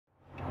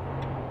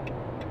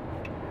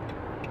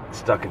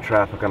stuck in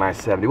traffic on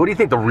I-70. What do you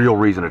think the real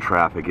reason of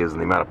traffic is,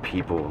 and the amount of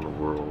people in the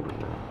world?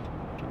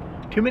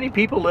 Too many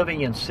people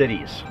living in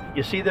cities.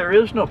 You see, there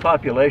is no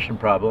population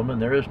problem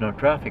and there is no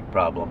traffic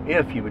problem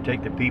if you would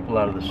take the people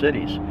out of the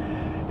cities.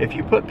 If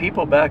you put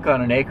people back on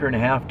 1.5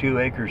 acres, 2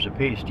 acres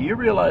apiece, do you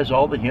realize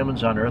all the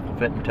humans on Earth will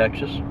fit in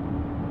Texas?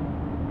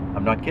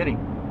 I'm not kidding.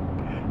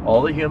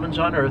 All the humans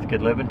on Earth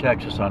could live in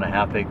Texas on a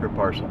 1/2 acre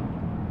parcel.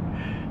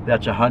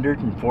 That's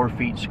 104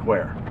 feet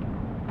square.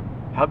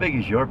 How big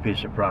is your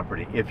piece of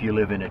property if you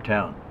live in a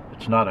town?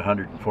 It's not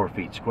 104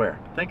 feet square.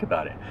 Think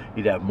about it.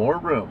 You'd have more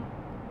room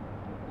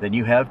than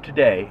you have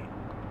today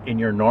in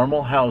your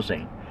normal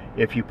housing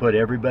if you put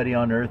everybody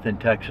on Earth in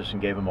Texas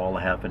and gave them all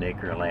a 1/2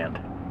 acre of land.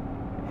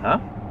 Huh?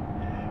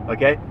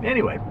 Okay,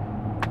 anyway,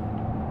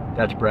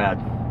 that's Brad.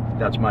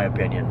 That's my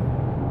opinion.